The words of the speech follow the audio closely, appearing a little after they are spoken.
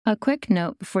A quick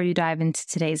note before you dive into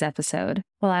today's episode.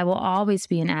 While I will always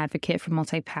be an advocate for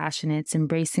multi-passionates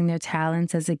embracing their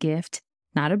talents as a gift,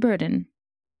 not a burden,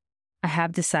 I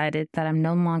have decided that I'm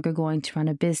no longer going to run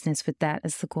a business with that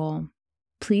as the goal.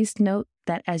 Please note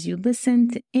that as you listen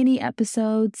to any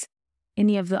episodes,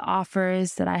 any of the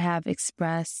offers that I have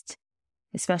expressed,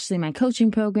 especially my coaching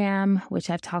program,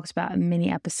 which I've talked about in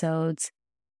many episodes,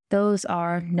 those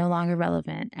are no longer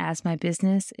relevant as my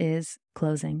business is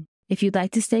closing. If you'd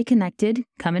like to stay connected,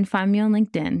 come and find me on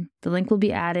LinkedIn. The link will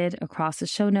be added across the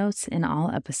show notes in all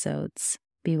episodes.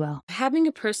 Be well. Having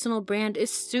a personal brand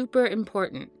is super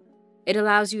important. It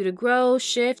allows you to grow,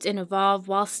 shift, and evolve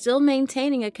while still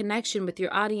maintaining a connection with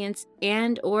your audience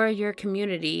and or your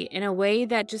community in a way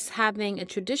that just having a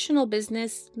traditional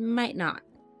business might not.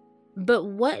 But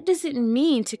what does it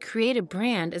mean to create a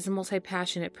brand as a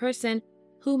multi-passionate person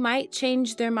who might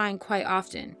change their mind quite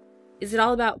often? Is it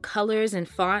all about colors and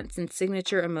fonts and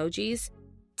signature emojis?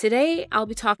 Today, I'll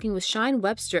be talking with Shyne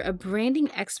Webster, a branding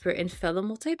expert and fellow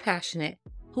multi-passionate,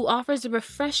 who offers a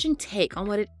refreshing take on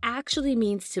what it actually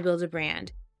means to build a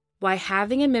brand, why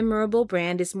having a memorable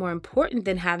brand is more important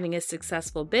than having a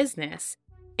successful business,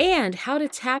 and how to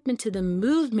tap into the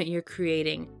movement you're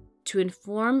creating to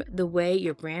inform the way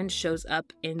your brand shows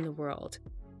up in the world.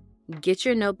 Get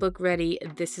your notebook ready.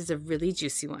 This is a really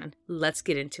juicy one. Let's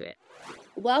get into it.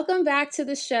 Welcome back to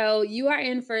the show. You are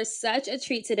in for such a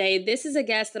treat today. This is a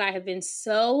guest that I have been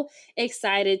so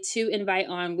excited to invite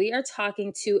on. We are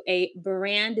talking to a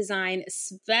brand design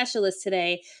specialist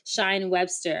today, Shyne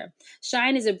Webster.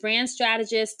 Shyne is a brand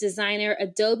strategist, designer,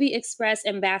 Adobe Express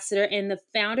ambassador, and the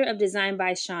founder of Design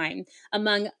by Shyne,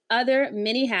 among other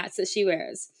many hats that she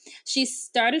wears. She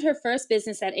started her first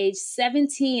business at age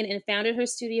 17 and founded her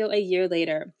studio a year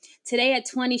later. Today at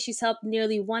 20, she's helped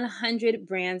nearly 100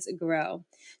 brands grow.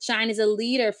 Shyne is a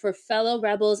leader for fellow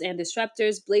rebels and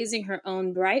disruptors, blazing her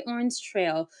own bright orange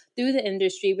trail through the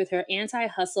industry with her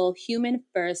anti-hustle,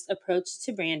 human-first approach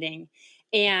to branding.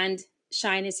 And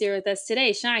Shyne is here with us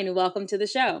today. Shyne, welcome to the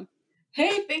show.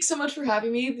 Hey, thanks so much for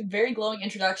having me. Very glowing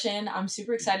introduction. I'm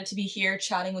super excited to be here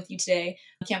chatting with you today.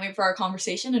 I can't wait for our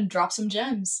conversation and drop some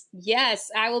gems. Yes,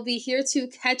 I will be here to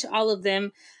catch all of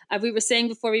them. We were saying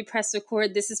before we press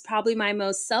record, this is probably my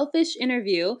most selfish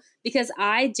interview because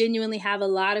I genuinely have a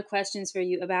lot of questions for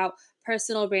you about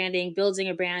personal branding, building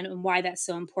a brand, and why that's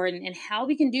so important, and how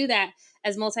we can do that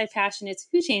as multi-passionates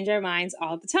who change our minds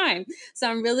all the time. So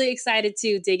I'm really excited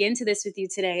to dig into this with you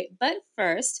today. But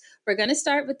first, we're going to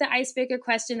start with the icebreaker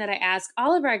question that I ask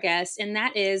all of our guests, and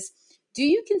that is, do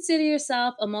you consider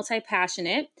yourself a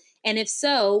multi-passionate? And if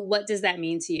so, what does that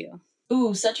mean to you?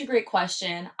 Ooh, such a great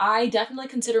question. I definitely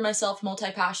consider myself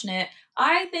multi-passionate.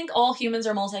 I think all humans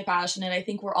are multi-passionate. I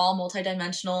think we're all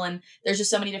multi-dimensional and there's just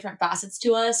so many different facets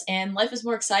to us, and life is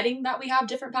more exciting that we have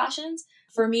different passions.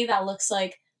 For me, that looks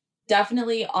like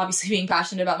definitely obviously being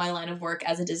passionate about my line of work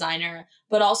as a designer,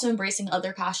 but also embracing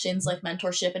other passions like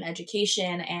mentorship and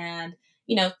education and,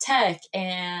 tech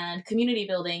and community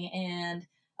building and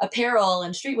apparel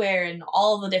and streetwear and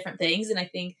all the different things. And I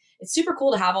think it's super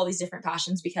cool to have all these different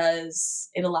passions because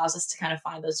it allows us to kind of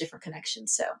find those different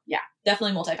connections. So yeah,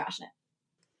 definitely multi-passionate.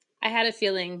 I had a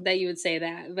feeling that you would say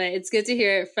that, but it's good to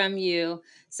hear it from you.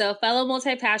 So fellow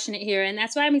multi-passionate here, and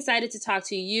that's why I'm excited to talk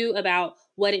to you about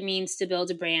what it means to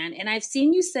build a brand. And I've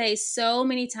seen you say so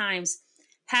many times,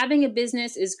 having a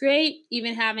business is great.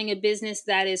 Even having a business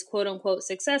that is quote unquote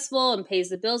successful and pays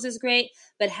the bills is great,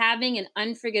 but having an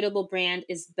unforgettable brand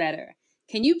is better.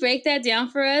 Can you break that down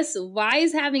for us? Why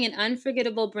is having an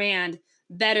unforgettable brand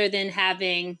better than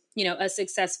having, a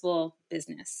successful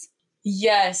business?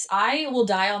 Yes, I will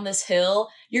die on this hill.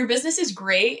 Your business is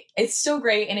great. It's so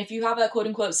great. And if you have a quote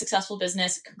unquote successful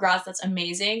business, congrats, that's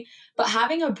amazing. But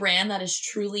having a brand that is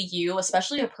truly you,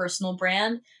 especially a personal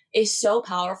brand, is so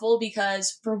powerful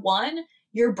because for one,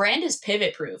 your brand is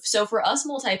pivot proof. So for us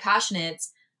multi-passionates,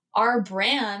 our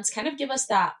brands kind of give us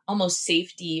that almost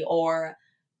safety or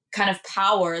kind of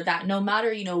power that no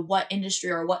matter, what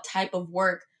industry or what type of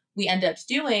work we end up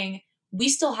doing, we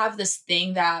still have this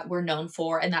thing that we're known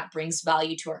for and that brings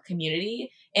value to our community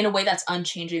in a way that's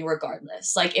unchanging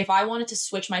regardless. Like if I wanted to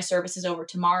switch my services over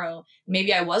tomorrow,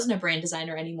 maybe I wasn't a brand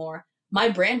designer anymore, my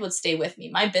brand would stay with me.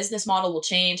 My business model will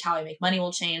change, how I make money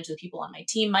will change, the people on my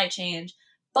team might change,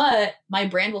 but my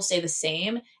brand will stay the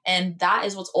same. And that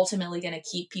is what's ultimately going to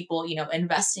keep people,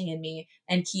 investing in me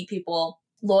and keep people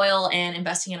loyal and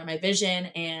investing in my vision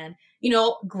and,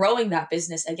 growing that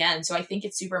business again. So I think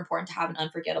it's super important to have an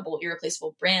unforgettable,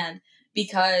 irreplaceable brand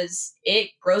because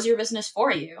it grows your business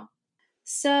for you.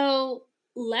 So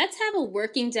let's have a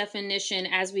working definition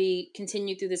as we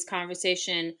continue through this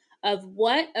conversation of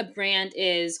what a brand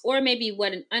is, or maybe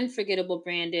what an unforgettable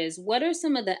brand is, what are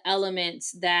some of the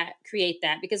elements that create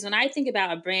that? Because when I think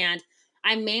about a brand,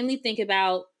 I mainly think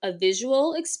about a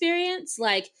visual experience,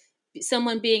 like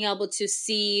someone being able to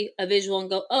see a visual and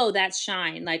go, oh, that's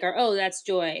Shyne, like, or oh, that's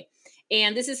Joy.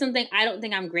 And this is something I don't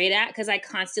think I'm great at because I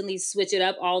constantly switch it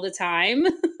up all the time.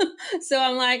 So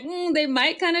I'm like, they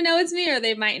might kind of know it's me or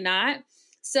they might not.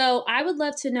 So I would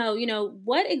love to know,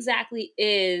 what exactly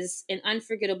is an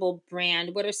unforgettable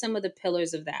brand? What are some of the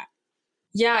pillars of that?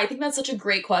 Yeah, I think that's such a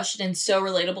great question and so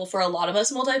relatable for a lot of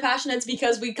us multi-passionates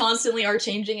because we constantly are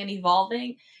changing and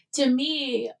evolving. To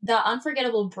me, the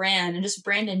unforgettable brand and just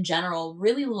brand in general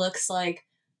really looks like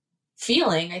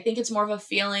feeling. I think it's more of a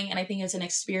feeling, and I think it's an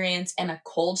experience and a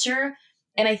culture.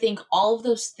 And I think all of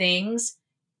those things,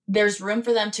 there's room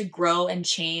for them to grow and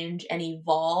change and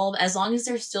evolve as long as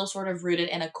they're still sort of rooted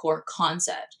in a core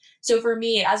concept. So for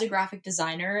me, as a graphic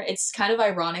designer, it's kind of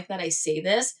ironic that I say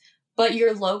this, but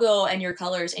your logo and your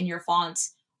colors and your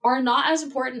fonts are not as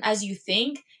important as you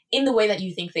think in the way that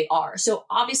you think they are. So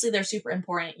obviously they're super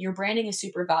important. Your branding is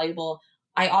super valuable.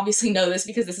 I obviously know this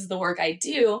because this is the work I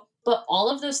do, but all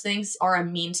of those things are a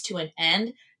means to an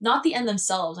end, not the end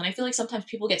themselves. And I feel like sometimes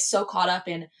people get so caught up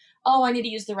in, oh, I need to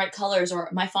use the right colors or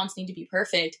my fonts need to be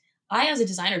perfect. I, as a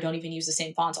designer, don't even use the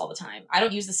same fonts all the time. I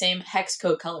don't use the same hex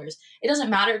code colors. It doesn't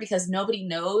matter because nobody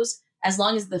knows as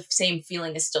long as the same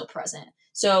feeling is still present.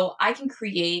 So I can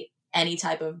create any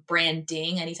type of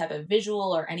branding, any type of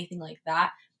visual or anything like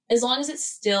that, as long as it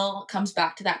still comes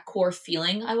back to that core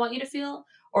feeling I want you to feel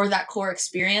or that core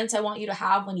experience I want you to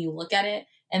have when you look at it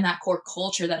and that core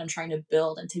culture that I'm trying to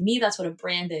build. And to me, that's what a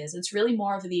brand is. It's really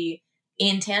more of the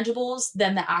intangibles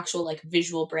than the actual like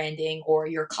visual branding or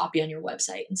your copy on your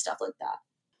website and stuff like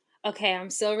that. Okay, I'm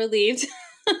so relieved.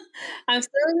 I'm so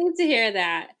relieved to hear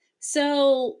that.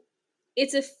 So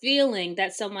it's a feeling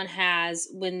that someone has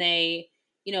when they,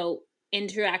 you know,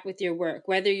 interact with your work,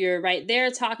 whether you're right there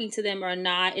talking to them or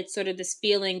not. It's sort of this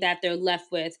feeling that they're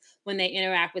left with when they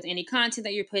interact with any content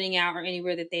that you're putting out or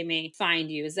anywhere that they may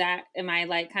find you. Am I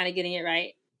like kind of getting it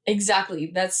right?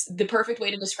 Exactly. That's the perfect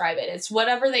way to describe it. It's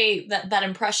whatever that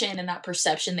impression and that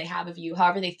perception they have of you,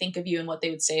 however they think of you and what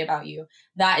they would say about you.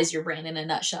 That is your brand in a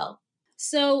nutshell.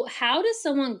 So, how does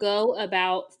someone go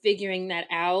about figuring that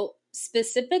out,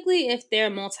 specifically if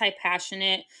they're multi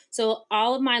passionate? So,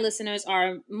 all of my listeners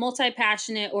are multi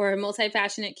passionate or multi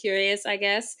passionate curious, I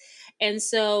guess. And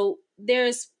so,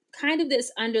 there's kind of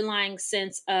this underlying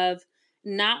sense of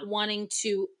not wanting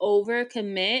to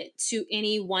overcommit to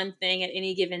any one thing at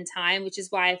any given time, which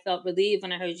is why I felt relieved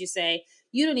when I heard you say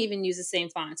you don't even use the same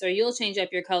fonts or you'll change up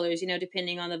your colors,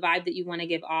 depending on the vibe that you want to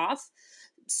give off.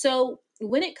 So,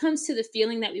 when it comes to the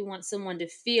feeling that we want someone to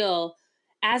feel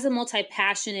as a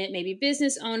multi-passionate, maybe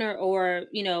business owner or,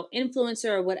 influencer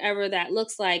or whatever that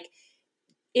looks like,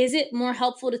 is it more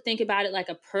helpful to think about it like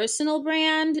a personal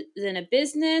brand than a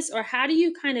business? Or how do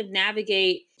you kind of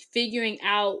navigate figuring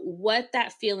out what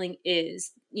that feeling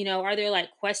is? Are there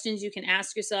like questions you can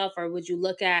ask yourself, or would you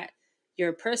look at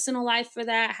your personal life for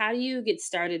that? How do you get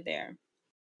started there?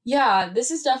 Yeah, this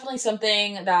is definitely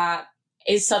something that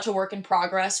is such a work in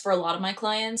progress for a lot of my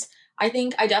clients. I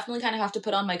think I definitely kind of have to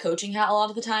put on my coaching hat a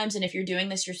lot of the times. And if you're doing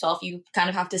this yourself, you kind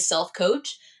of have to self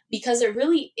coach because it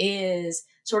really is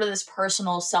sort of this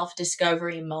personal self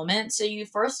discovery moment. So you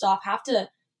first off have to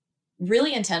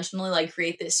really intentionally like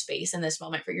create this space and this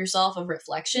moment for yourself of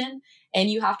reflection.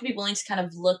 And you have to be willing to kind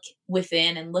of look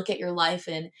within and look at your life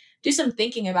and do some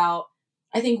thinking about.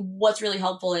 I think what's really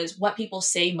helpful is what people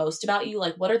say most about you.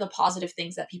 Like, what are the positive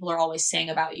things that people are always saying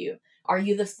about you? Are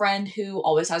you the friend who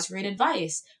always has great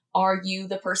advice? Are you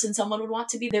the person someone would want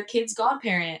to be their kid's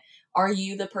godparent? Are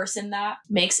you the person that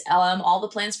makes all the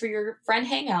plans for your friend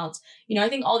hangouts? I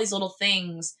think all these little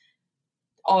things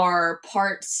are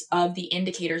parts of the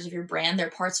indicators of your brand. They're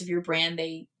parts of your brand.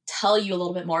 They tell you a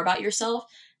little bit more about yourself.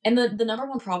 And the number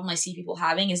one problem I see people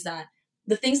having is that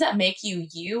the things that make you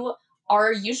you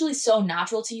are usually so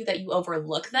natural to you that you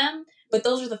overlook them. But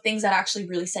those are the things that actually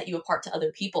really set you apart to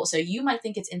other people. So you might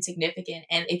think it's insignificant.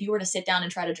 And if you were to sit down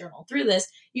and try to journal through this,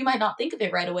 you might not think of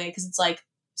it right away because it's like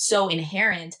so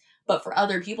inherent. But for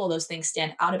other people, those things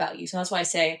stand out about you. So that's why I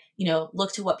say,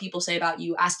 look to what people say about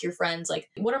you. Ask your friends, like,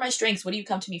 what are my strengths? What do you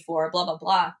come to me for? Blah, blah,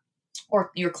 blah.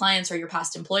 Or your clients or your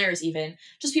past employers, even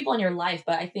just people in your life.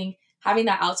 But I think having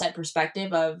that outside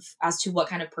perspective of as to what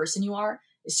kind of person you are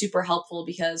is super helpful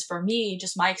because for me,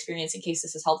 just my experience, in case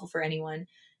this is helpful for anyone,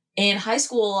 in high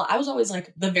school, I was always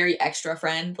like the very extra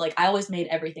friend. Like I always made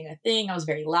everything a thing. I was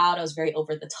very loud. I was very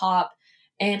over the top.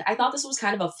 And I thought this was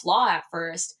kind of a flaw at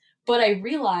first, but I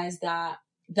realized that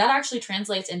that actually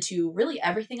translates into really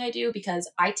everything I do, because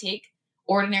I take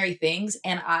ordinary things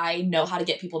and I know how to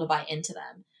get people to buy into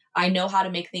them. I know how to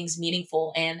make things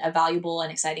meaningful and a valuable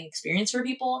and exciting experience for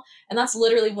people. And that's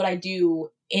literally what I do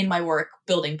in my work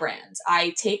building brands.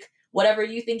 I take whatever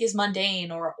you think is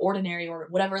mundane or ordinary or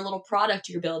whatever little product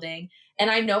you're building, and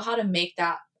I know how to make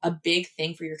that a big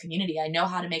thing for your community. I know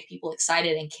how to make people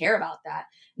excited and care about that.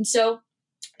 And so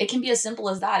it can be as simple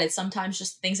as that. It's sometimes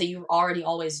just things that you're already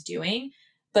always doing,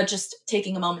 but just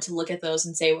taking a moment to look at those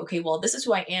and say, okay, well, this is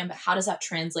who I am, but how does that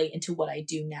translate into what I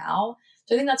do now?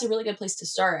 So I think that's a really good place to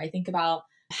start. I think about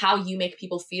how you make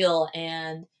people feel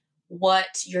and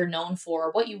what you're known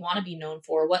for, what you want to be known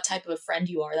for, what type of a friend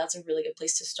you are. That's a really good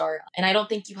place to start. And I don't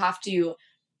think you have to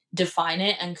define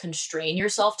it and constrain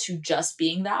yourself to just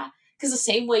being that. Because the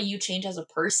same way you change as a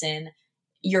person,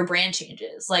 your brand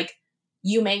changes. Like,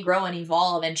 you may grow and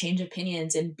evolve and change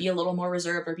opinions and be a little more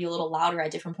reserved or be a little louder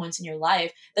at different points in your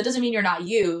life. That doesn't mean you're not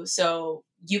you. So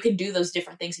you can do those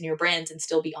different things in your brands and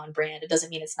still be on brand. It doesn't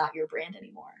mean it's not your brand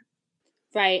anymore.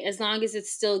 Right. As long as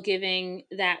it's still giving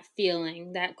that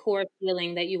feeling, that core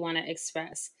feeling that you want to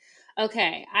express.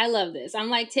 Okay. I love this. I'm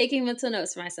like taking mental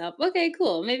notes for myself. Okay,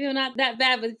 cool. Maybe I'm not that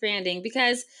bad with branding,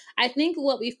 because I think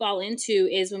what we fall into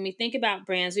is when we think about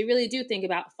brands, we really do think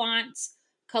about fonts,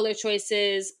 color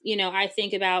choices. I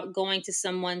think about going to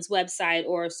someone's website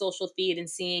or social feed and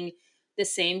seeing the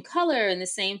same color and the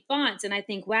same fonts. And I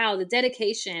think, wow, the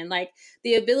dedication, like,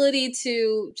 the ability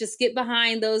to just get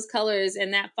behind those colors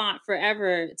and that font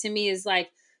forever, to me is like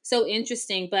so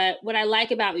interesting. But what I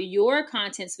like about your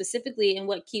content specifically and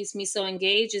what keeps me so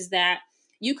engaged is that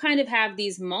you kind of have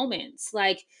these moments.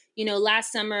 Like,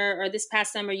 last summer or this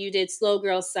past summer, you did Slow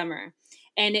Girl Summer.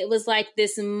 And it was like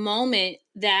this moment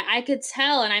that I could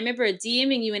tell. And I remember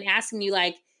DMing you and asking you,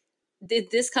 like,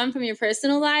 did this come from your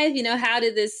personal life? How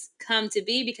did this come to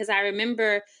be? Because I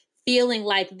remember feeling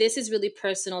like this is really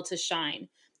personal to Shyne.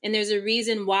 And there's a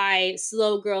reason why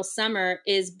Slow Girl Summer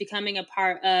is becoming a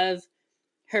part of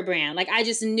her brand. Like, I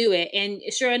just knew it. And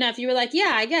sure enough, you were like,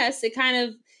 yeah, I guess it kind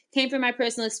of came from my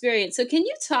personal experience. So can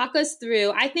you talk us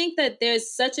through? I think that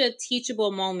there's such a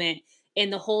teachable moment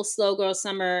in the whole Slow Girl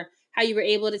Summer, how you were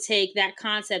able to take that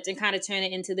concept and kind of turn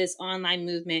it into this online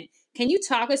movement. Can you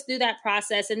talk us through that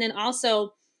process? And then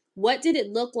also, what did it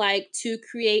look like to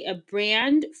create a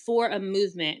brand for a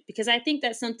movement? Because I think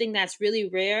that's something that's really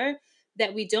rare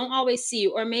that we don't always see,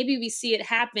 or maybe we see it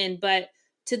happen, but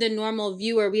to the normal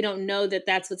viewer, we don't know that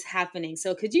that's what's happening.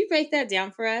 So could you break that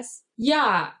down for us?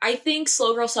 Yeah, I think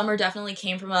Slow Girl Summer definitely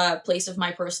came from a place of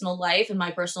my personal life and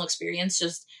my personal experience,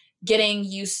 just getting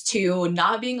used to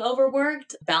not being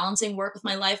overworked, balancing work with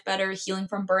my life better, healing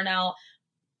from burnout,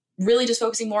 really just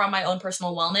focusing more on my own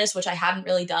personal wellness, which I hadn't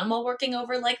really done while working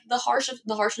over like the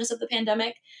harshness of the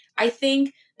pandemic. I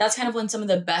think that's kind of when some of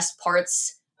the best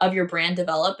parts of your brand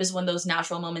develop, is when those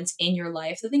natural moments in your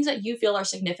life, the things that you feel are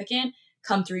significant,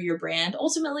 come through your brand.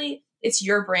 Ultimately, it's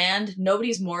your brand.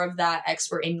 Nobody's more of that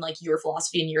expert in like your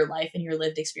philosophy and your life and your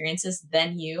lived experiences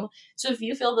than you. So if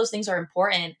you feel those things are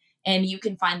important and you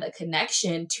can find the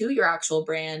connection to your actual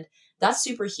brand, that's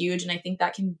super huge. And I think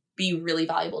that can be really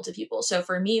valuable to people. So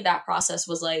for me, that process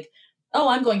was like, oh,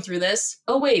 I'm going through this.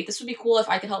 Oh, wait, this would be cool if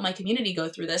I could help my community go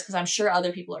through this, because I'm sure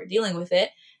other people are dealing with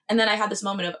it. And then I had this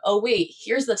moment of, oh, wait,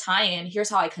 here's the tie in. Here's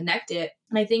how I connect it.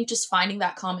 And I think just finding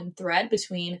that common thread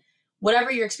between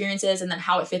whatever your experience is and then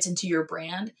how it fits into your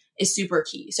brand is super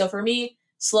key. So for me,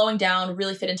 slowing down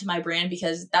really fit into my brand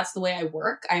because that's the way I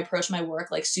work. I approach my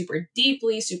work like super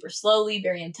deeply, super slowly,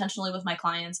 very intentionally with my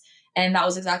clients. And that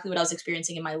was exactly what I was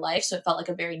experiencing in my life. So it felt like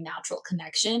a very natural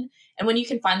connection. And when you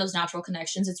can find those natural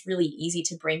connections, it's really easy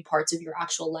to bring parts of your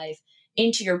actual life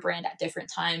into your brand at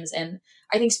different times. And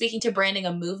I think speaking to branding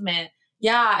a movement,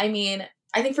 yeah, I mean,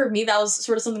 I think for me, that was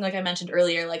sort of something like I mentioned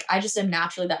earlier. Like, I just am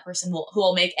naturally that person who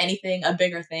will make anything a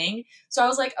bigger thing. So I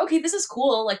was like, okay, this is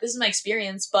cool. Like, this is my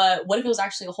experience. But what if it was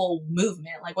actually a whole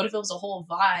movement? Like, what if it was a whole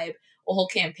vibe, a whole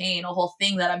campaign, a whole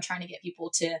thing that I'm trying to get people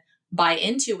to buy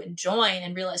into and join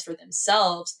and realize for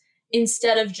themselves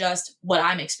instead of just what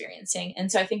I'm experiencing?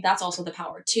 And so I think that's also the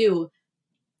power too.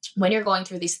 When you're going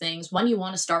through these things, when you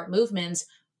want to start movements,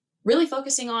 really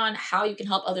focusing on how you can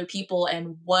help other people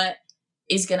and what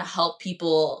is going to help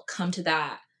people come to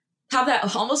that, have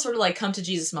that almost sort of like come to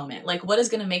Jesus moment. Like, what is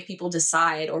going to make people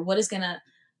decide, or what is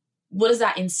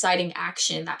that inciting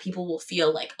action that people will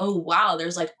feel like, oh, wow,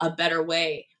 there's like a better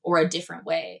way or a different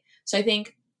way. So I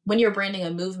think when you're branding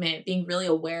a movement, being really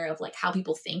aware of like how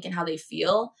people think and how they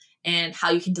feel and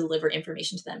how you can deliver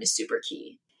information to them is super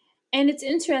key. And it's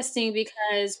interesting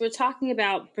because we're talking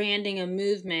about branding a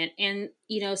movement. And,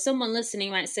 someone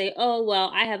listening might say, oh,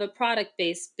 well, I have a product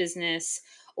based business,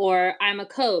 or I'm a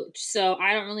coach, so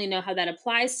I don't really know how that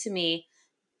applies to me.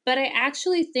 But I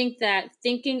actually think that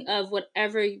thinking of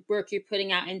whatever work you're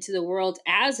putting out into the world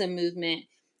as a movement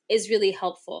is really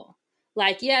helpful.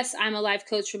 Like, yes, I'm a life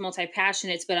coach for multi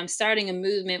passionates, but I'm starting a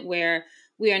movement where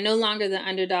we are no longer the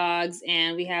underdogs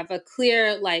and we have a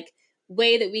clear, like,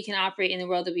 way that we can operate in the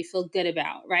world that we feel good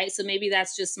about, right? So maybe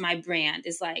that's just my brand.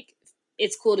 It's like,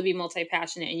 it's cool to be multi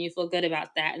passionate and you feel good about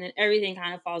that. And then everything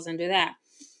kind of falls under that.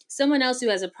 Someone else who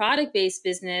has a product based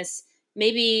business,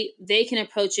 maybe they can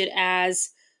approach it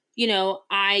as,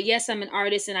 yes, I'm an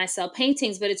artist and I sell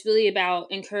paintings, but it's really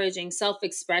about encouraging self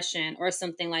expression or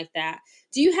something like that.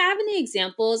 Do you have any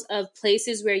examples of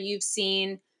places where you've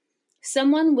seen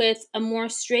someone with a more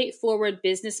straightforward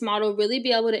business model really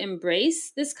be able to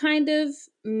embrace this kind of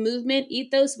movement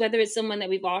ethos, whether it's someone that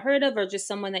we've all heard of or just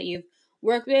someone that you've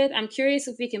worked with? I'm curious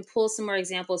if we can pull some more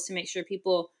examples to make sure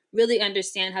people really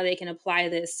understand how they can apply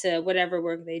this to whatever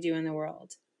work they do in the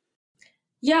world.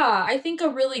 Yeah, I think a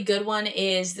really good one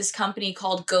is this company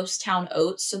called Ghost Town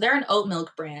Oats. So they're an oat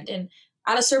milk brand, and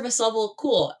at a service level,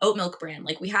 cool, oat milk brand.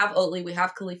 Like we have Oatly, we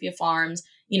have Califia Farms,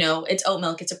 it's oat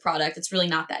milk, it's a product. It's really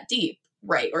not that deep,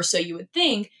 right? Or so you would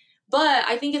think. But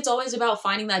I think it's always about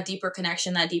finding that deeper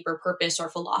connection, that deeper purpose or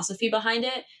philosophy behind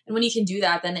it. And when you can do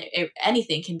that, then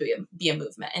anything can be a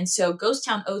movement. And so Ghost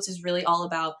Town Oats is really all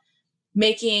about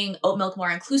making oat milk more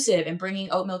inclusive and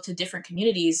bringing oat milk to different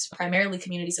communities, primarily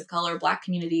communities of color, Black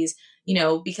communities,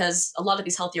 because a lot of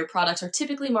these healthier products are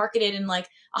typically marketed in like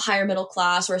a higher middle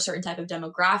class or a certain type of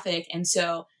demographic. And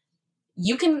so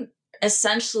you can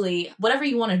essentially, whatever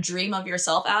you want to dream of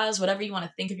yourself as, whatever you want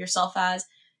to think of yourself as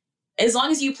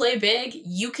long as you play big,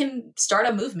 you can start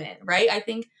a movement, right? I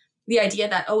think the idea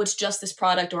that, oh, it's just this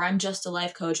product, or I'm just a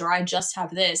life coach, or I just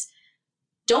have this,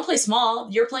 don't play small.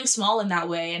 You're playing small in that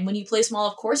way. And when you play small,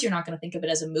 of course, you're not going to think of it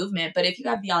as a movement. But if you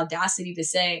have the audacity to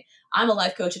say, I'm a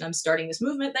life coach and I'm starting this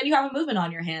movement, then you have a movement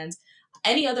on your hands.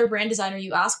 Any other brand designer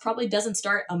you ask probably doesn't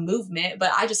start a movement,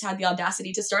 but I just had the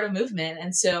audacity to start a movement.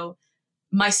 And so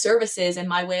my services and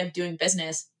my way of doing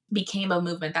business became a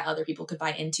movement that other people could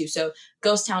buy into. So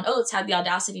Ghost Town Oats had the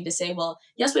audacity to say, well,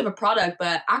 yes, we have a product,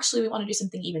 but actually we want to do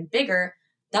something even bigger.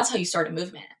 That's how you start a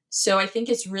movement. So I think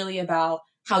it's really about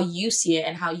how you see it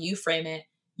and how you frame it.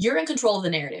 You're in control of the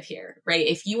narrative here, right?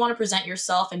 If you want to present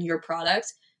yourself and your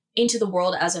product into the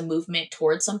world as a movement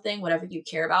towards something, whatever you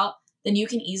care about, then you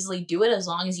can easily do it as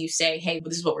long as you say, hey,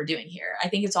 this is what we're doing here. I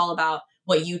think it's all about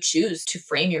what you choose to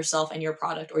frame yourself and your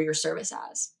product or your service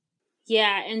as.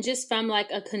 Yeah, and just from like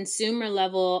a consumer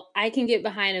level, I can get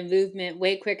behind a movement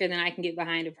way quicker than I can get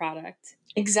behind a product.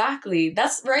 Exactly.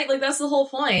 That's right. Like that's the whole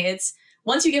point. It's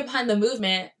once you get behind the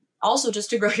movement, also just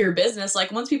to grow your business,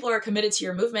 like once people are committed to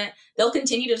your movement, they'll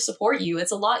continue to support you.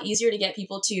 It's a lot easier to get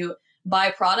people to buy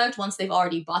product once they've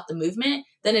already bought the movement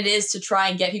than it is to try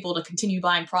and get people to continue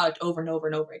buying product over and over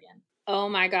and over again. Oh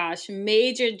my gosh,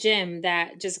 major gem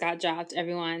that just got dropped,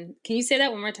 everyone. Can you say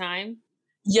that one more time?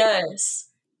 Yes.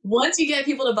 Once you get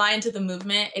people to buy into the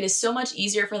movement, it is so much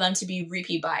easier for them to be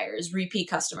repeat buyers, repeat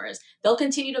customers. They'll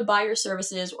continue to buy your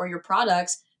services or your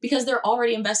products because they're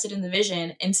already invested in the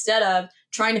vision instead of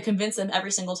trying to convince them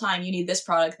every single time you need this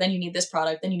product, then you need this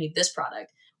product, then you need this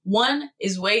product. One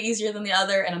is way easier than the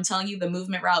other. And I'm telling you, the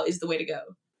movement route is the way to go.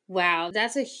 Wow,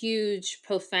 that's a huge,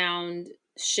 profound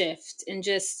shift in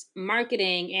just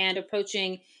marketing and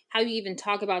approaching how you even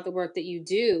talk about the work that you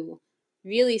do.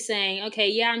 Really saying, okay,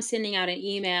 yeah, I'm sending out an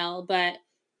email, but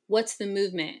what's the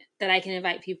movement that I can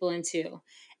invite people into?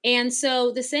 And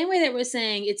so, the same way that we're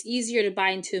saying it's easier to buy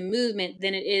into a movement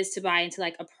than it is to buy into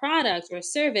like a product or a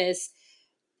service,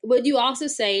 would you also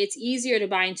say it's easier to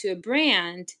buy into a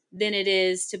brand than it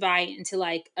is to buy into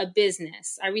like a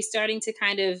business? Are we starting to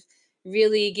kind of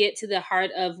really get to the heart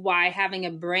of why having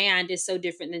a brand is so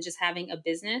different than just having a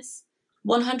business?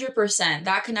 100%.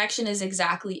 That connection is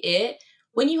exactly it.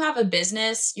 When you have a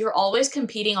business, you're always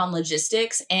competing on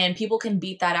logistics and people can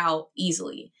beat that out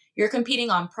easily. You're competing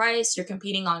on price, you're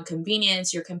competing on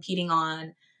convenience, you're competing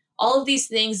on all of these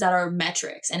things that are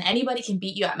metrics, and anybody can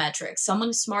beat you at metrics.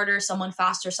 Someone smarter, someone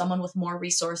faster, someone with more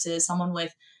resources, someone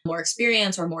with more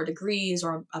experience or more degrees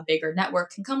or a bigger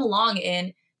network can come along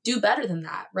and do better than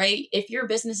that, right? If your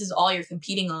business is all you're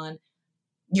competing on,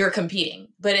 you're competing.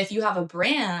 But if you have a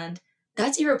brand,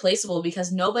 that's irreplaceable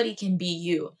because nobody can be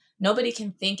you. Nobody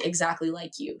can think exactly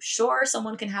like you. Sure,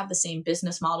 someone can have the same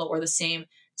business model or the same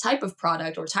type of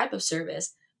product or type of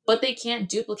service, but they can't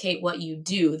duplicate what you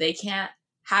do. They can't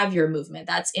have your movement.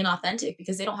 That's inauthentic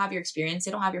because they don't have your experience,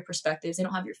 they don't have your perspectives, they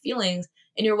don't have your feelings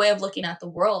and your way of looking at the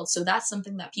world. So that's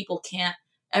something that people can't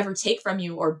ever take from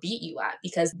you or beat you at,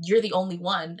 because you're the only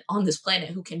one on this planet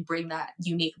who can bring that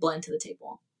unique blend to the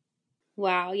table.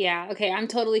 Wow. Yeah. Okay. I'm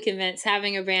totally convinced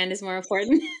having a brand is more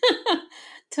important.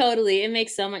 Totally. It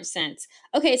makes so much sense.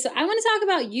 Okay. So I want to talk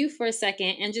about you for a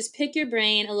second and just pick your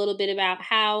brain a little bit about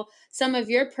how some of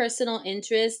your personal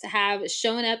interests have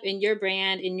shown up in your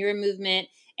brand, in your movement,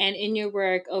 and in your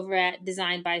work over at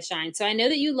Design by Shyne. So I know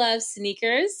that you love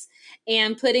sneakers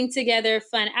and putting together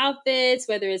fun outfits,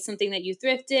 whether it's something that you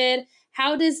thrifted.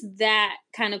 How does that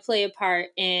kind of play a part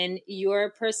in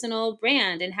your personal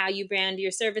brand and how you brand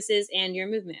your services and your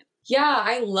movement? Yeah,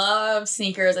 I love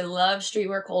sneakers. I love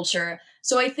streetwear culture.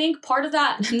 So I think part of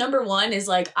that, number one, is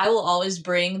like I will always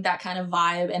bring that kind of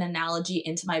vibe and analogy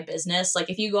into my business. Like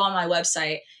if you go on my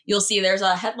website, you'll see there's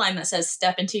a headline that says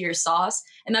step into your sauce.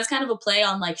 And that's kind of a play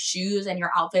on like shoes and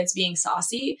your outfits being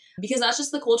saucy, because that's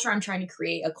just the culture I'm trying to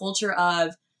create, a culture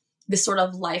of this sort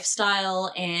of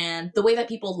lifestyle and the way that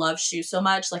people love shoes so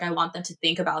much. Like I want them to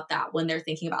think about that when they're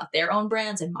thinking about their own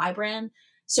brands and my brand.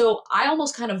 So I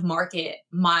almost kind of market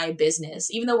my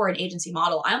business, even though we're an agency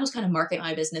model, I almost kind of market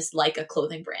my business like a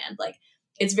clothing brand. Like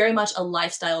it's very much a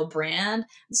lifestyle brand.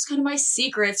 This is kind of my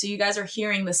secret. So you guys are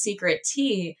hearing the secret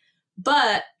tea.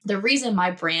 But the reason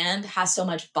my brand has so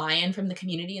much buy-in from the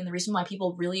community, and the reason why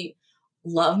people really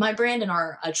love my brand and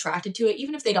are attracted to it,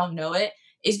 even if they don't know it,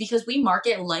 is because we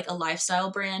market like a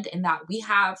lifestyle brand in that we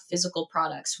have physical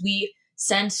products. We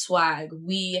send swag,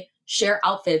 we share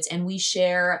outfits, and we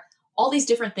share all these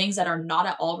different things that are not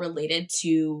at all related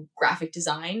to graphic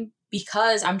design,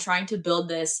 because I'm trying to build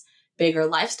this bigger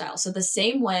lifestyle. So the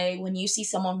same way when you see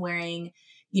someone wearing,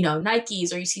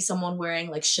 Nikes, or you see someone wearing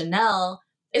like Chanel,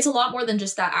 it's a lot more than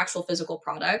just that actual physical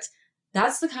product.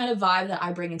 That's the kind of vibe that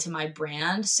I bring into my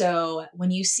brand. So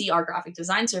when you see our graphic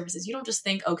design services, you don't just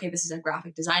think, okay, this is a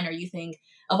graphic designer. You think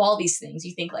of all these things.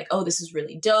 You think like, oh, this is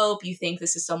really dope. You think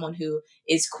this is someone who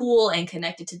is cool and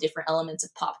connected to different elements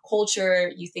of pop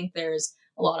culture. You think there's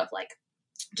a lot of like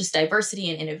just diversity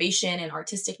and innovation and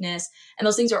artisticness. And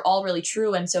those things are all really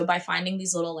true. And so by finding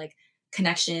these little like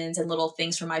connections and little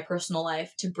things from my personal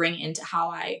life to bring into how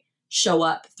I show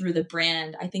up through the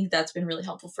brand, I think that's been really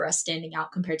helpful for us standing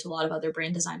out compared to a lot of other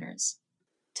brand designers.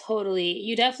 Totally.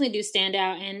 You definitely do stand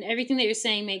out. And everything that you're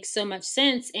saying makes so much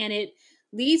sense. And it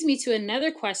leads me to another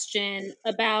question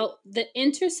about the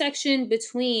intersection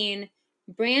between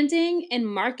branding and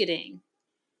marketing.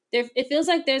 It feels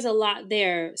like there's a lot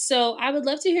there. So I would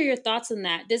love to hear your thoughts on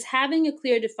that. Does having a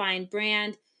clear defined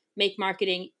brand make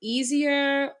marketing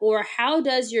easier, or how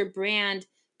does your brand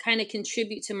kind of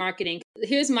contribute to marketing?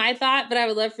 Here's my thought, but I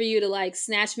would love for you to like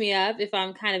snatch me up if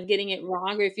I'm kind of getting it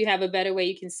wrong, or if you have a better way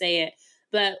you can say it.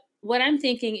 But what I'm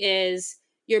thinking is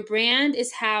your brand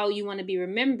is how you want to be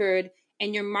remembered,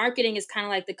 and your marketing is kind of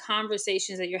like the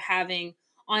conversations that you're having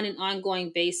on an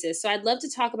ongoing basis. So I'd love to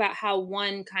talk about how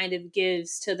one kind of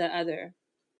gives to the other.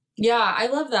 Yeah, I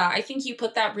love that. I think you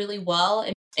put that really well.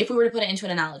 If we were to put it into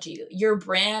an analogy, your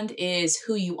brand is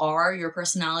who you are, your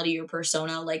personality, your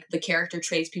persona, like the character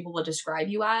traits people would describe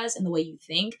you as and the way you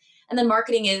think. And then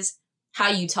marketing is how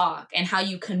you talk and how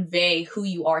you convey who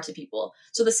you are to people.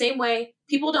 So the same way,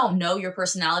 people don't know your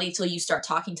personality till you start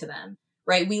talking to them,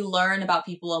 right? We learn about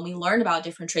people and we learn about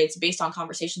different traits based on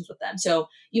conversations with them. So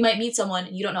you might meet someone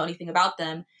and you don't know anything about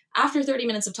them. After 30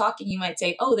 minutes of talking, you might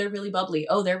say, oh, they're really bubbly.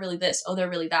 Oh, they're really this. Oh, they're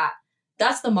really that.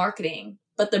 That's the marketing.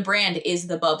 But the brand is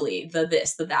the bubbly, the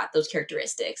this, the that, those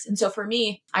characteristics. And so for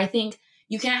me, I think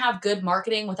you can't have good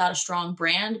marketing without a strong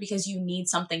brand, because you need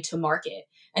something to market.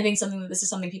 I think this is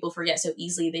something people forget so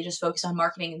easily. They just focus on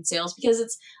marketing and sales because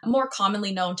it's a more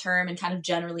commonly known term, and kind of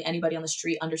generally anybody on the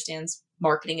street understands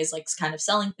marketing is like kind of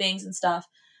selling things and stuff.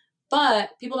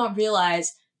 But people don't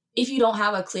realize, if you don't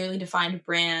have a clearly defined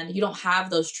brand, you don't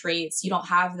have those traits, you don't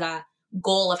have that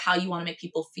goal of how you want to make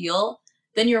people feel,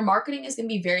 then your marketing is going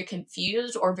to be very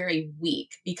confused or very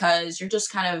weak, because you're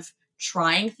just kind of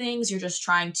trying things. You're just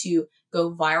trying to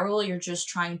go viral. You're just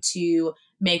trying to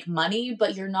make money,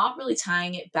 but you're not really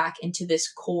tying it back into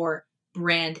this core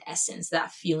brand essence,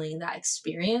 that feeling, that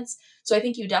experience. So I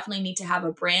think you definitely need to have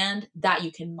a brand that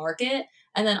you can market.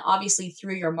 And then obviously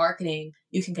through your marketing,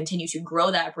 you can continue to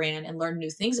grow that brand and learn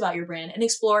new things about your brand and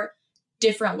explore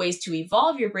different ways to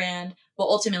evolve your brand. But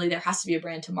ultimately, there has to be a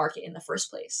brand to market in the first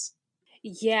place.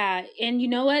 Yeah. And you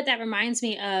know what? That reminds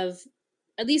me of,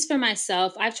 at least for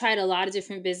myself, I've tried a lot of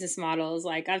different business models.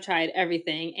 Like I've tried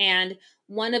everything. And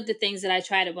one of the things that I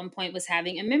tried at one point was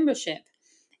having a membership.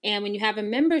 And when you have a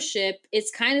membership,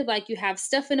 it's kind of like you have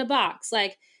stuff in a box.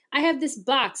 Like I have this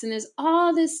box and there's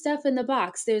all this stuff in the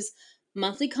box. There's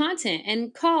monthly content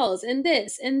and calls and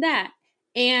this and that.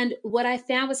 And what I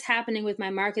found was happening with my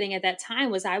marketing at that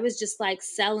time was I was just like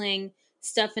selling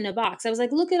stuff in a box. I was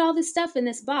like, look at all this stuff in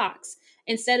this box.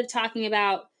 Instead of talking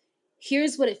about,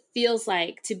 here's what it feels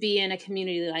like to be in a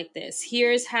community like this.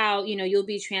 Here's how, you'll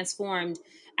be transformed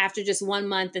after just 1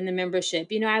 month in the membership.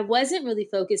 I wasn't really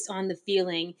focused on the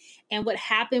feeling. And what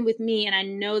happened with me, and I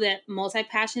know that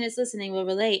multi-passionates listening will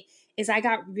relate, is I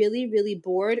got really, really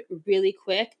bored really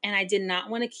quick. And I did not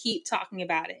want to keep talking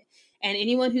about it. And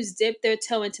anyone who's dipped their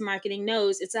toe into marketing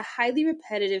knows it's a highly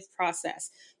repetitive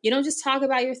process. You don't just talk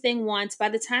about your thing once. By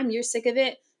the time you're sick of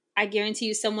it, I guarantee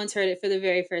you someone's heard it for the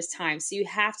very first time. So you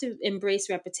have to embrace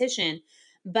repetition.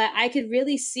 But I could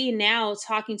really see now,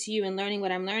 talking to you and learning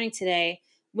what I'm learning today,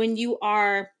 when you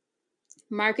are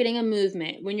marketing a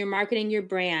movement, when you're marketing your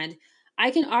brand, I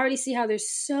can already see how there's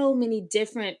so many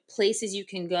different places you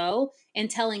can go in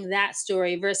telling that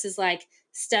story versus like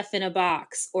stuff in a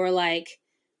box or like,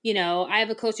 I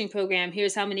have a coaching program.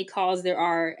 Here's how many calls there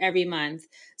are every month.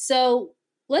 So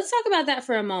let's talk about that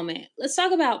for a moment. Let's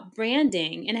talk about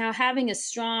branding and how having a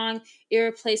strong,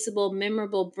 irreplaceable,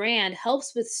 memorable brand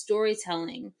helps with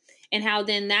storytelling and how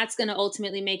then that's going to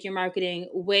ultimately make your marketing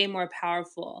way more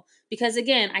powerful. Because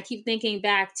again, I keep thinking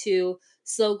back to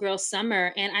Slow Girl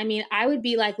Summer. And I mean, I would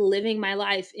be like living my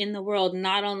life in the world,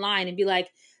 not online, and be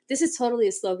like, this is totally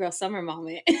a Slow Girl Summer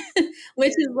moment,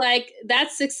 which is like,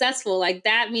 that's successful. Like,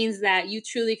 that means that you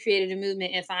truly created a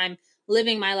movement if I'm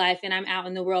living my life and I'm out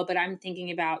in the world, but I'm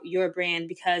thinking about your brand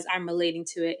because I'm relating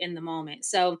to it in the moment.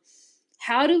 So,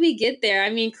 how do we get there? I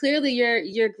mean, clearly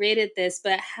you're great at this,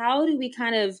 but how do we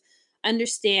kind of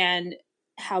understand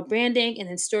how branding and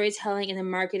then storytelling and then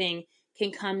marketing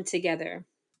can come together?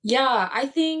 Yeah, I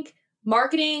think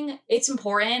marketing, it's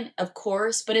important, of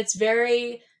course, but it's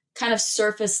very kind of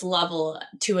surface level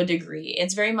to a degree.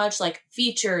 It's very much like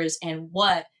features and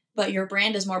what, but your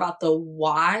brand is more about the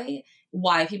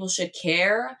why people should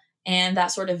care, and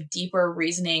that sort of deeper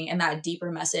reasoning and that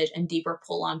deeper message and deeper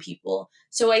pull on people.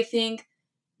 So I think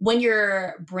when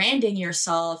you're branding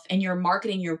yourself and you're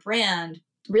marketing your brand,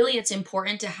 really it's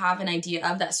important to have an idea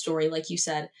of that story, like you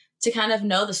said, to kind of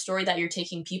know the story that you're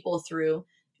taking people through.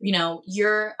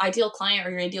 Your ideal client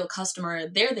or your ideal customer,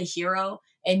 they're the hero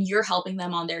and you're helping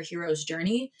them on their hero's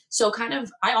journey. So kind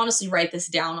of, I honestly write this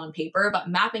down on paper, but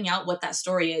mapping out what that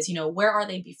story is, where are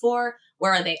they before?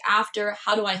 Where are they after?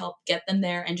 How do I help get them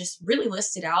there? And just really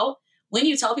list it out. When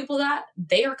you tell people that,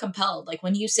 they are compelled. Like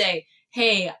when you say,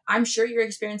 hey, I'm sure you're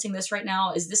experiencing this right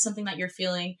now. Is this something that you're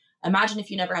feeling? Imagine if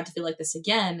you never had to feel like this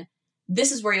again.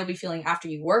 This is where you'll be feeling after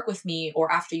you work with me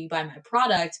or after you buy my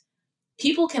product.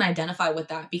 People can identify with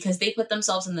that because they put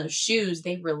themselves in those shoes,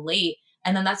 they relate,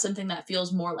 and then that's something that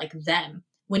feels more like them.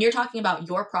 When you're talking about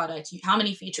your product, how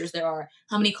many features there are,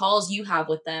 how many calls you have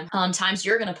with them, times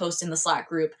you're going to post in the Slack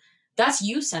group, that's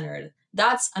you centered.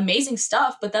 That's amazing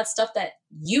stuff, but that's stuff that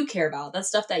you care about. That's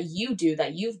stuff that you do,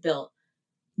 that you've built.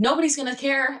 Nobody's going to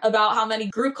care about how many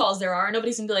group calls there are.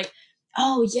 Nobody's going to be like,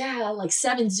 oh yeah, like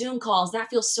 7 Zoom calls. That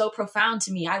feels so profound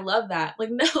to me. I love that. Like,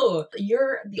 no,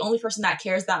 you're the only person that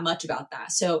cares that much about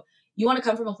that. So you want to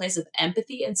come from a place of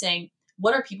empathy and saying,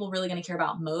 what are people really going to care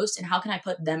about most? And how can I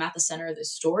put them at the center of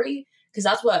this story? Because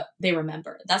that's what they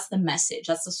remember. That's the message.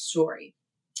 That's the story.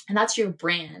 And that's your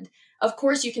brand. Of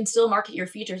course, you can still market your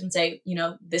features and say,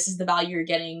 this is the value you're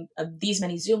getting of these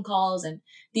many Zoom calls, and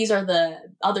these are the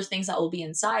other things that will be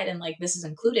inside, and like this is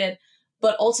included.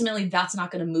 But ultimately, that's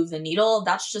not going to move the needle.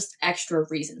 That's just extra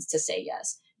reasons to say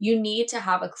yes. You need to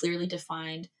have a clearly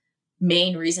defined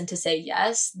main reason to say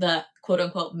yes, the quote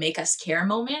unquote make us care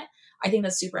moment. I think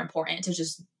that's super important to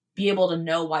just be able to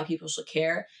know why people should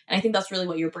care. And I think that's really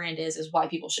what your brand is why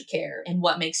people should care and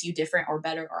what makes you different or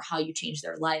better or how you change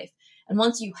their life. And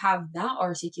once you have that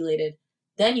articulated,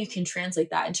 then you can translate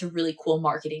that into really cool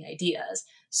marketing ideas.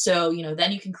 So,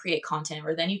 then you can create content,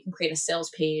 or then you can create a sales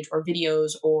page or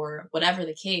videos or whatever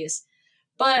the case.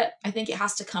 But I think it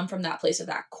has to come from that place of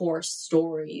that core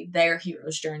story, their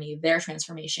hero's journey, their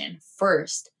transformation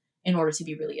first in order to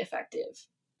be really effective.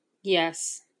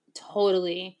 Yes,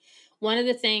 totally. One of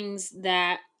the things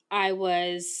that I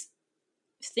was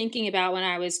thinking about when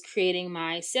I was creating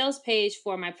my sales page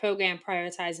for my program,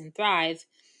 Prioritize and Thrive,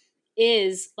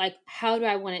 is like, how do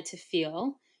I want it to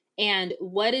feel? And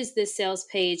what is this sales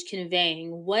page conveying?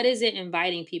 What is it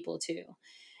inviting people to?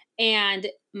 And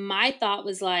my thought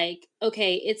was like,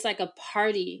 okay, it's like a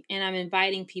party and I'm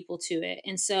inviting people to it.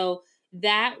 And so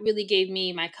that really gave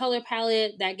me my color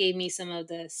palette. That gave me some of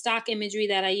the stock imagery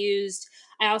that I used.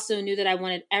 I also knew that I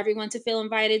wanted everyone to feel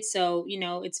invited. So,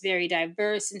 it's very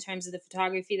diverse in terms of the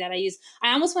photography that I use.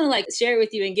 I almost want to like share it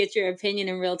with you and get your opinion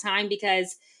in real time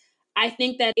because I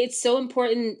think that it's so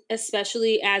important,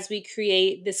 especially as we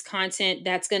create this content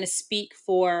that's going to speak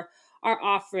for our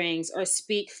offerings or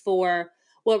speak for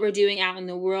what we're doing out in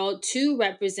the world, to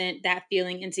represent that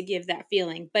feeling and to give that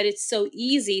feeling. But it's so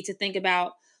easy to think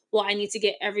about, well, I need to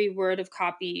get every word of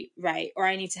copy right, or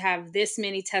I need to have this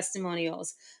many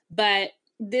testimonials. But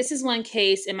this is one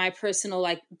case in my personal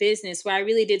business where I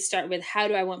really did start with, how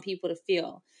do I want people to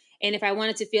feel? And if I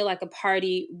want it to feel like a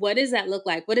party, what does that look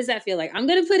like? What does that feel like? I'm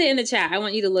going to put it in the chat. I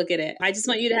want you to look at it. I just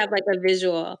want you to have like a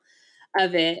visual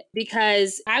of it,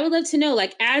 because I would love to know,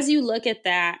 like, as you look at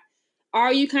that,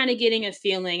 are you kind of getting a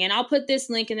feeling? And I'll put this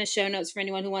link in the show notes for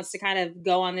anyone who wants to kind of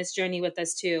go on this journey with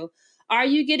us too. Are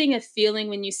you getting a feeling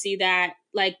when you see that?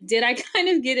 Like, did I kind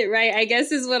of get it right? I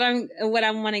guess is what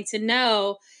I'm wanting to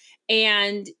know.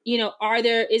 And,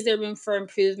 is there room for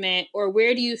improvement, or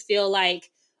where do you feel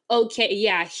like, okay,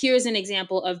 yeah, here's an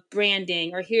example of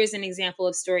branding, or here's an example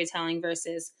of storytelling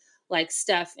versus like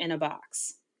stuff in a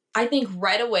box? I think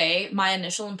right away, my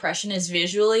initial impression is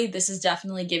visually, this is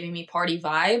definitely giving me party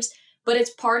vibes, but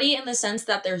it's party in the sense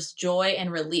that there's joy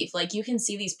and relief. Like, you can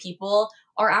see these people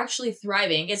are actually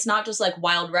thriving. It's not just like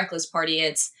wild, reckless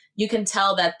party. You can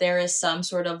tell that there is some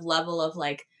sort of level of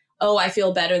like, oh, I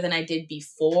feel better than I did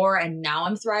before, and now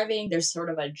I'm thriving. There's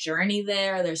sort of a journey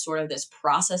there. There's sort of this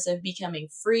process of becoming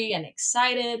free and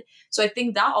excited. So I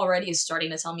think that already is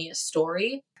starting to tell me a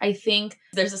story. I think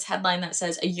there's this headline that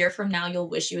says, a year from now, you'll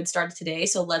wish you had started today.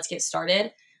 So let's get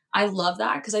started. I love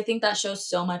that, because I think that shows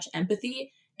so much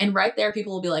empathy. And right there,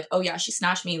 people will be like, oh yeah, she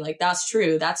snatched me. Like, that's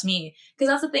true. That's me.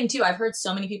 Because that's the thing too. I've heard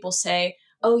so many people say,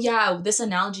 oh yeah, this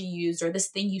analogy you used or this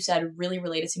thing you said really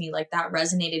related to me. Like, that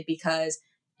resonated because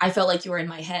I felt like you were in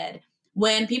my head.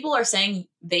 When people are saying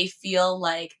they feel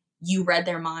like you read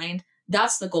their mind,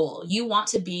 that's the goal. You want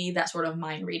to be that sort of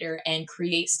mind reader and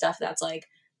create stuff that's like,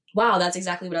 wow, that's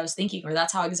exactly what I was thinking, or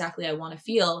that's how exactly I want to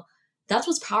feel. That's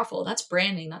what's powerful. That's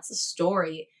branding. That's the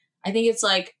story. I think it's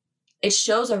like, it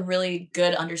shows a really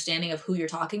good understanding of who you're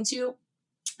talking to.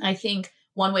 I think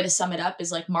one way to sum it up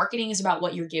is like, marketing is about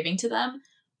what you're giving to them,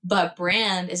 but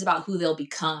brand is about who they'll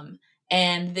become.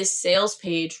 And this sales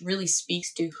page really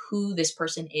speaks to who this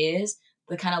person is,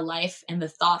 the kind of life and the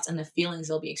thoughts and the feelings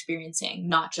they'll be experiencing,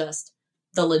 not just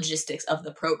the logistics of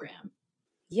the program.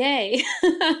 Yay.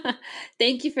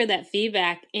 Thank you for that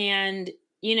feedback. And,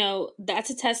 that's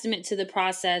a testament to the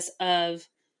process of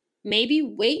maybe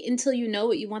wait until you know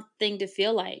what you want the thing to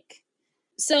feel like.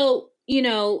 So,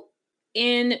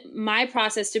 in my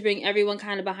process to bring everyone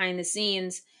kind of behind the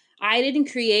scenes, I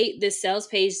didn't create this sales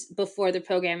page before the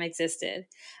program existed.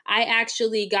 I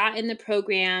actually got in the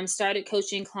program, started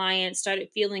coaching clients, started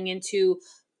feeling into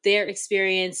their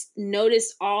experience,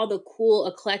 noticed all the cool,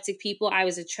 eclectic people I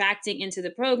was attracting into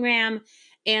the program.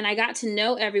 And I got to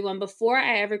know everyone before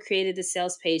I ever created the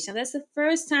sales page. Now, that's the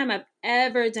first time I've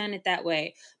ever done it that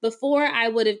way. Before, I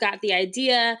would have got the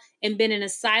idea and been in a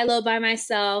silo by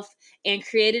myself and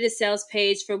created a sales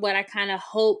page for what I kind of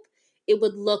hope it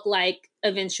would look like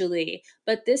eventually.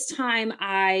 But this time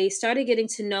I started getting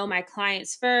to know my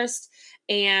clients first.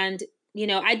 And,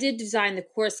 I did design the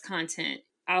course content.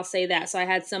 I'll say that. So I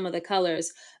had some of the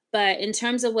colors. But in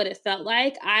terms of what it felt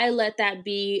like, I let that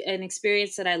be an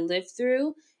experience that I lived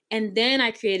through. And then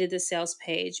I created the sales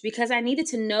page because I needed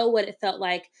to know what it felt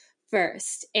like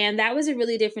first. And that was a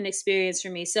really different experience for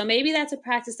me. So maybe that's a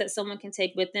practice that someone can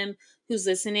take with them who's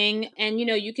listening. And,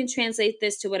 you can translate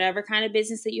this to whatever kind of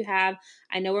business that you have.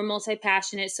 I know we're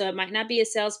multi-passionate, so it might not be a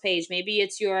sales page. Maybe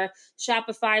it's your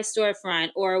Shopify storefront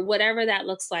or whatever that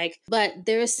looks like. But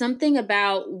there is something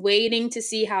about waiting to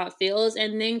see how it feels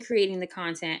and then creating the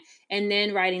content and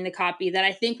then writing the copy that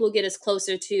I think will get us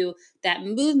closer to that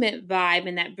movement vibe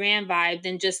and that brand vibe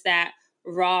than just that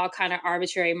raw kind of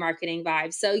arbitrary marketing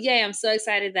vibe. So yay, I'm so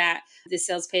excited that this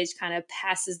sales page kind of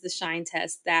passes the Shyne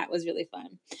test. That was really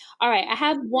fun. All right, I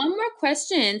have one more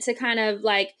question to kind of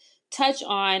like touch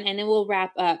on and then we'll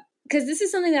wrap up. Because this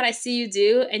is something that I see you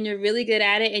do and you're really good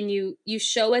at it, and you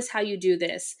show us how you do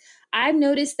this. I've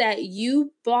noticed that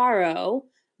you borrow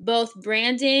both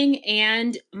branding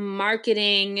and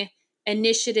marketing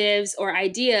initiatives or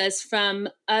ideas from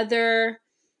other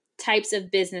types of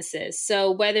businesses.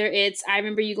 So whether it's, I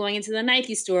remember you going into the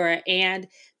Nike store and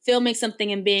filming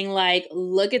something and being like,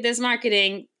 look at this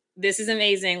marketing. This is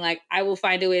amazing. Like, I will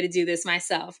find a way to do this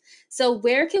myself. So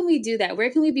where can we do that? Where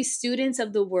can we be students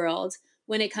of the world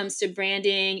when it comes to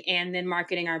branding and then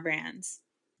marketing our brands?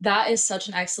 That is such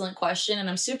an excellent question. And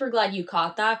I'm super glad you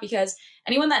caught that, because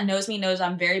anyone that knows me knows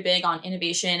I'm very big on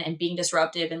innovation and being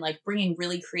disruptive and like bringing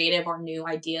really creative or new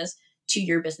ideas to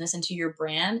your business and to your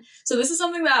brand. So this is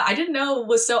something that I didn't know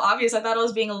was so obvious. I thought I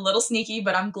was being a little sneaky,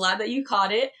 but I'm glad that you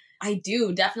caught it. I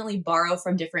do definitely borrow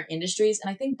from different industries. And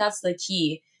I think that's the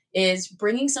key, is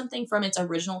bringing something from its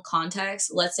original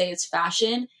context. Let's say it's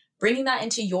fashion, bringing that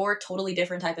into your totally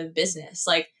different type of business.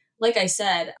 Like I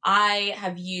said, I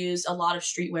have used a lot of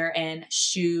streetwear and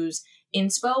shoes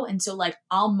inspo. And so like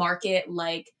I'll market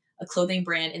like a clothing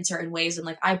brand in certain ways. And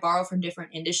like I borrow from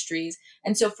different industries.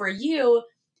 And so for you,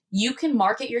 you can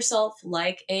market yourself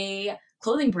like a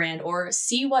clothing brand or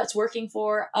see what's working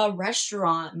for a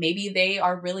restaurant. Maybe they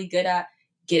are really good at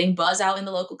getting buzz out in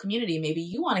the local community. Maybe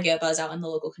you want to get buzz out in the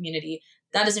local community.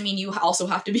 That doesn't mean you also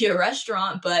have to be a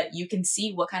restaurant, but you can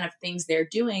see what kind of things they're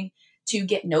doing to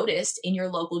get noticed in your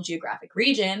local geographic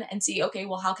region and see, okay,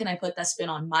 well, how can I put that spin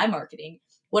on my marketing?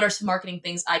 What are some marketing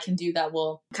things I can do that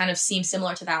will kind of seem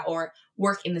similar to that or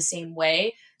work in the same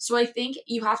way? So I think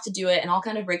you have to do it, and I'll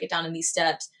kind of break it down in these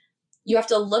steps. You have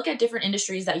to look at different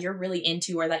industries that you're really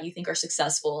into or that you think are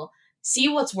successful, see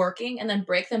what's working, and then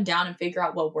break them down and figure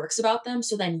out what works about them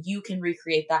so then you can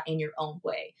recreate that in your own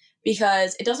way.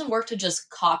 Because it doesn't work to just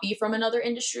copy from another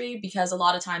industry, because a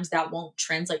lot of times that won't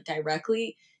translate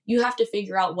directly. You have to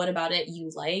figure out what about it you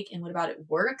like and what about it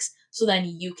works so then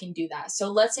you can do that.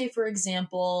 So let's say, for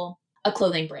example, a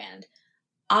clothing brand.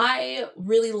 I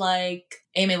really like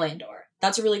Aimee Landor.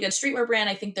 That's a really good streetwear brand.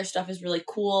 I think their stuff is really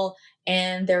cool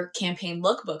and their campaign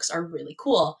lookbooks are really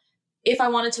cool. If I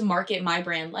wanted to market my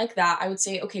brand like that, I would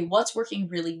say, okay, what's working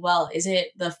really well? Is it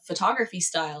the photography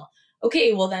style?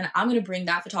 Okay, well then I'm going to bring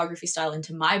that photography style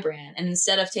into my brand. And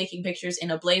instead of taking pictures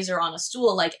in a blazer on a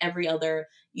stool like every other,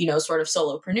 sort of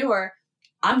solopreneur,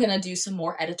 I'm going to do some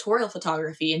more editorial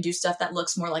photography and do stuff that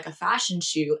looks more like a fashion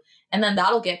shoot. And then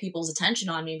that'll get people's attention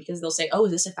on me because they'll say, oh,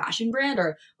 is this a fashion brand?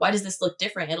 Or why does this look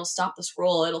different? It'll stop the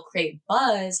scroll. It'll create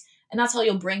buzz. And that's how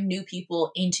you'll bring new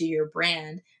people into your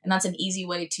brand. And that's an easy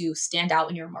way to stand out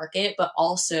in your market, but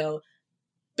also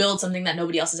build something that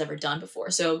nobody else has ever done before.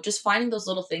 So just finding those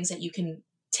little things that you can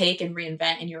take and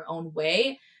reinvent in your own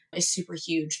way is super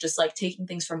huge. Just like taking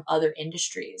things from other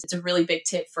industries. It's a really big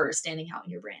tip for standing out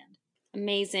in your brand.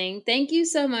 Amazing. Thank you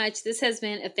so much. This has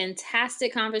been a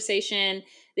fantastic conversation.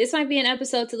 This might be an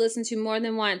episode to listen to more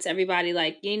than once, everybody.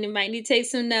 Like, you might need to take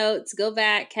some notes, go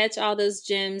back, catch all those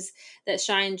gems that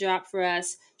Shyne dropped for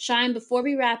us. Shyne, before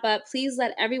we wrap up, please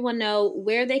let everyone know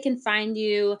where they can find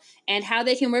you and how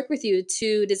they can work with you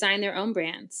to design their own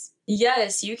brands.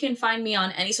 Yes, you can find me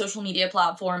on any social media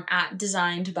platform at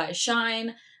Designed by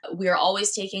Shyne. We are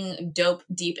always taking dope,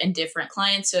 deep, and different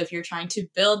clients. So if you're trying to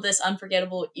build this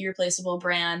unforgettable, irreplaceable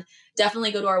brand,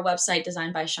 definitely go to our website,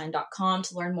 designedbyshine.com,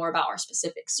 to learn more about our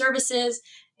specific services.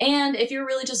 And if you're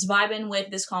really just vibing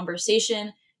with this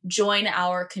conversation, join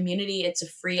our community. It's a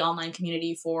free online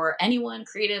community for anyone,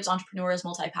 creatives, entrepreneurs,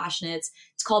 multi-passionates.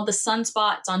 It's called The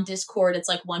Sunspot. It's on Discord. It's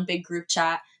like one big group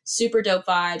chat, super dope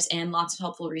vibes and lots of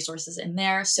helpful resources in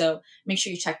there. So make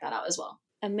sure you check that out as well.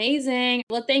 Amazing.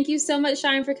 Well, thank you so much,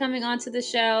 Shyne, for coming on to the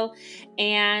show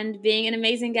and being an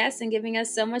amazing guest and giving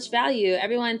us so much value.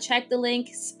 Everyone, check the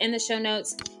links in the show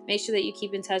notes. Make sure that you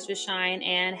keep in touch with Shyne,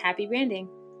 and happy branding.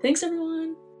 Thanks,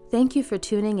 everyone. Thank you for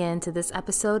tuning in to this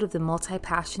episode of the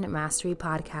Multi-Passionate Mastery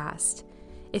Podcast.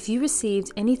 If you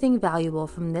received anything valuable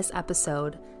from this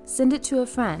episode, send it to a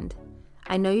friend.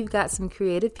 I know you've got some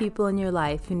creative people in your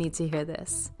life who need to hear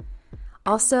this.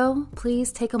 Also,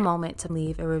 please take a moment to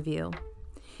leave a review.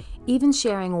 Even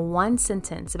sharing one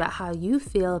sentence about how you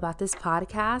feel about this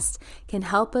podcast can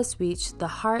help us reach the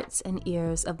hearts and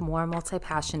ears of more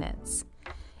multi-passionates.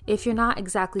 If you're not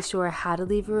exactly sure how to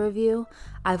leave a review,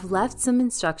 I've left some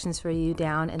instructions for you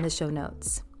down in the show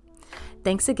notes.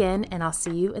 Thanks again, and I'll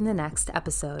see you in the next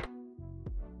episode.